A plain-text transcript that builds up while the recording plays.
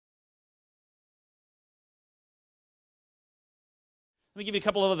Let me give you a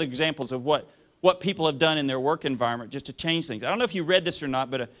couple of other examples of what people have done in their work environment just to change things. I don't know if you read this or not,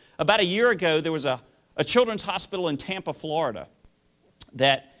 but about a year ago, there was a children's hospital in Tampa, Florida,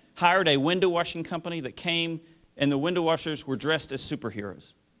 that hired a window washing company that came, and the window washers were dressed as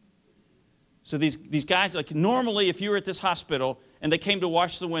superheroes. So these guys, like normally if you were at this hospital and they came to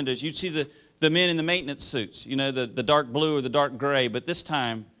wash the windows, you'd see the men in the maintenance suits, you know, the dark blue or the dark gray. But this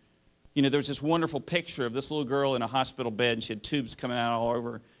time, you know, there was this wonderful picture of this little girl in a hospital bed, and she had tubes coming out all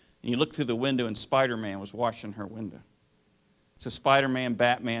over her. And you look through the window, and Spider-Man was washing her window. So Spider-Man,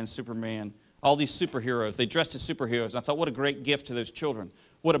 Batman, Superman, all these superheroes, they dressed as superheroes. And I thought, what a great gift to those children.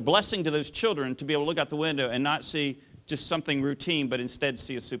 What a blessing to those children to be able to look out the window and not see just something routine, but instead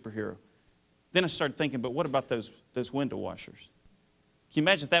see a superhero. Then I started thinking, but what about those window washers? Can you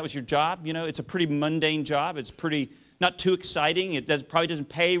imagine if that was your job? You know, it's a pretty mundane job. It's pretty, not too exciting. It probably doesn't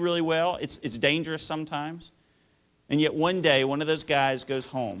pay really well. It's dangerous sometimes. And yet one day, one of those guys goes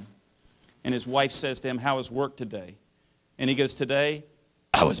home, and his wife says to him, how was work today? And he goes, today,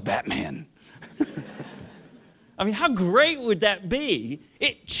 I was Batman. I mean, how great would that be?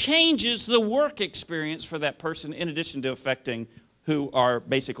 It changes the work experience for that person in addition to affecting who are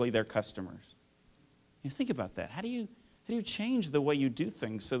basically their customers. You think about that. How do you change the way you do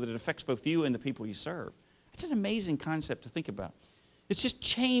things so that it affects both you and the people you serve? It's an amazing concept to think about. It's just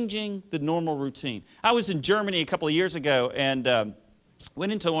changing the normal routine. I was in Germany a couple of years ago and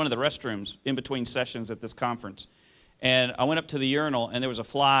went into one of the restrooms in between sessions at this conference. And I went up to the urinal, and there was a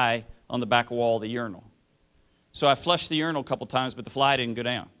fly on the back wall of the urinal. So I flushed the urinal a couple times, but the fly didn't go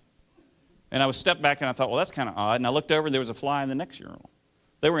down. And I was stepped back, and I thought, well, that's kind of odd. And I looked over, and there was a fly in the next urinal.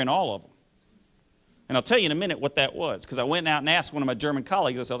 They were in all of them. And I'll tell you in a minute what that was, because I went out and asked one of my German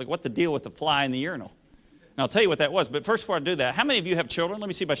colleagues, I said, like, what's the deal with the fly in the urinal? And I'll tell you what that was. But first, before I do that, how many of you have children? Let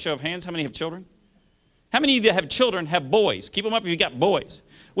me see by show of hands. How many have children? How many of you that have children have boys? Keep them up if you got boys.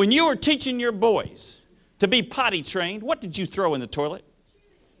 When you were teaching your boys to be potty trained, what did you throw in the toilet?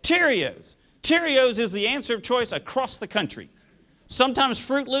 Cheerios. Cheerios is the answer of choice across the country. Sometimes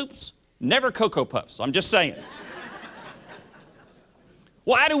Fruit Loops, never Cocoa Puffs. I'm just saying.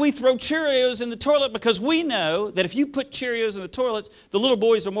 Why do we throw Cheerios in the toilet? Because we know that if you put Cheerios in the toilets, the little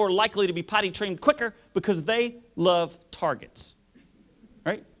boys are more likely to be potty trained quicker because they love targets.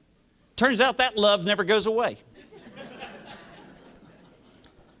 Right? Turns out that love never goes away.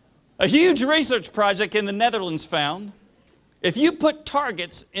 A huge research project in the Netherlands found if you put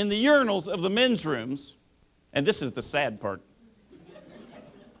targets in the urinals of the men's rooms, and this is the sad part,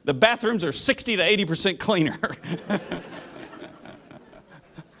 the bathrooms are 60 to 80% cleaner.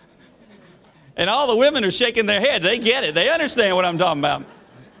 And all the women are shaking their head. They get it. They understand what I'm talking about.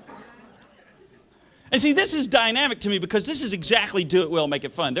 And see, this is dynamic to me because this is exactly do it well, make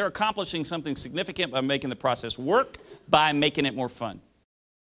it fun. They're accomplishing something significant by making the process work, by making it more fun.